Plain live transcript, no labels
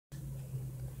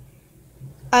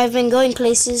I've been going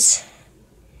places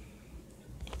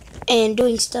and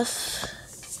doing stuff.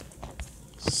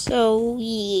 So,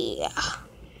 yeah.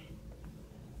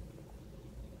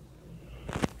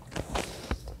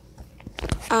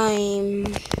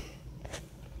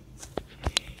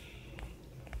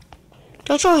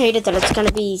 Don't y'all hate it that it's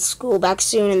gonna be school back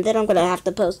soon, and then I'm gonna have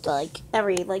to post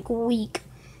every week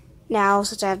now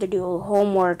since I have to do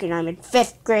homework, and I'm in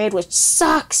 5th grade, which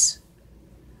sucks.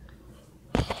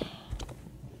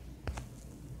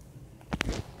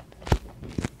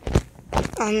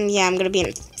 Yeah, I'm gonna be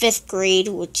in 5th grade,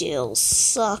 which will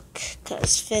suck,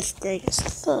 because 5th grade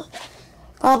is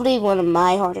probably one of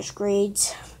my hardest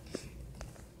grades.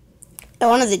 And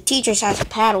one of the teachers has a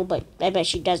paddle, but I bet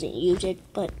she doesn't use it,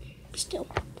 but still.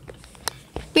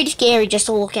 Pretty scary just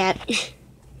to look at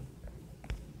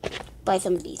by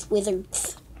some of these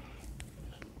wizards.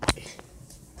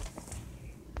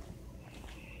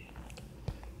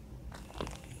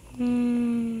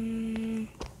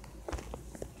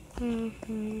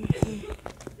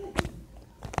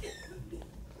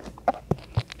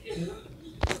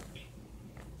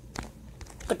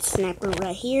 Put the sniper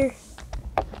right here.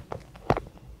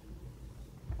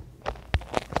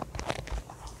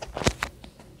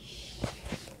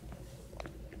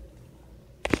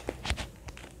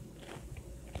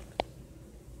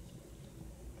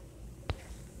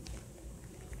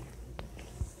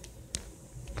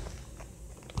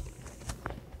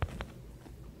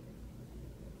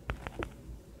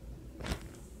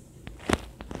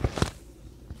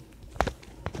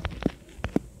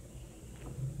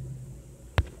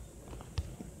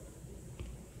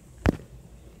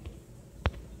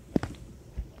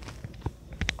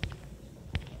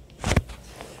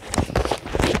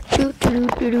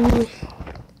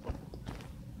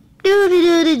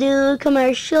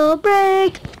 Commercial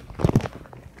break.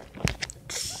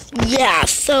 Yeah,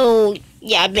 so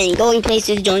yeah, I've been going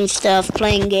places, doing stuff,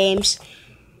 playing games,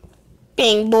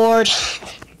 being bored.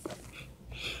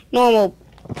 Normal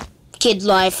kid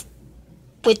life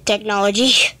with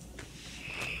technology.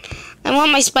 I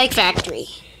want my Spike Factory.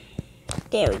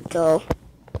 There we go.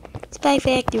 Spike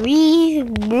Factory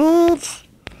rules.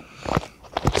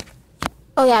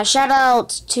 Oh yeah, shout out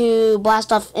to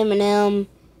Blast Off Eminem,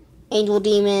 Angel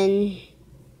Demon,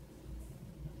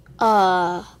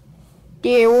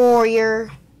 Dear Warrior,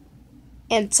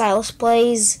 and Silas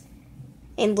Plays,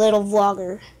 and Little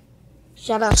Vlogger.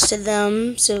 Shout outs to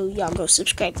them, so y'all go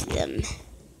subscribe to them.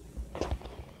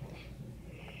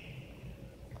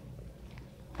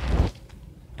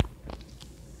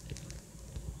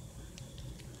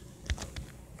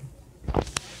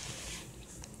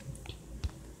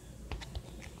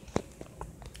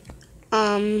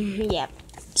 Yeah.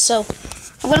 So,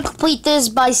 I'm gonna complete this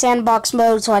by sandbox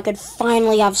mode so I could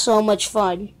finally have so much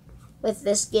fun with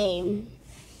this game.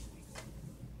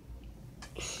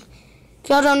 If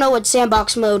y'all don't know what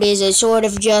sandbox mode is, it's sort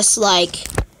of just like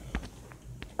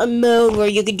a mode where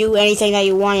you can do anything that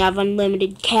you want. You have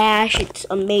unlimited cash. It's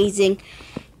amazing.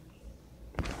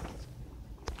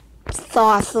 It's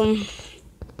awesome.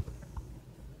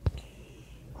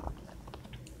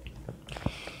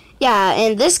 Yeah,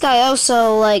 and this guy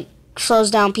also slows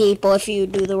down people if you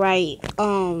do the right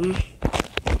right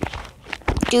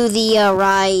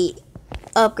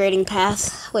upgrading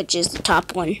path, which is the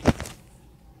top one.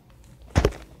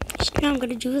 So now I'm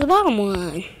gonna do the bottom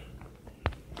one.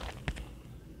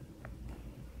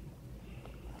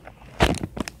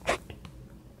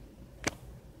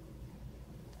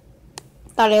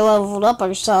 Thought I leveled up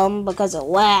or something because it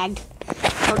lagged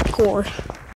hardcore.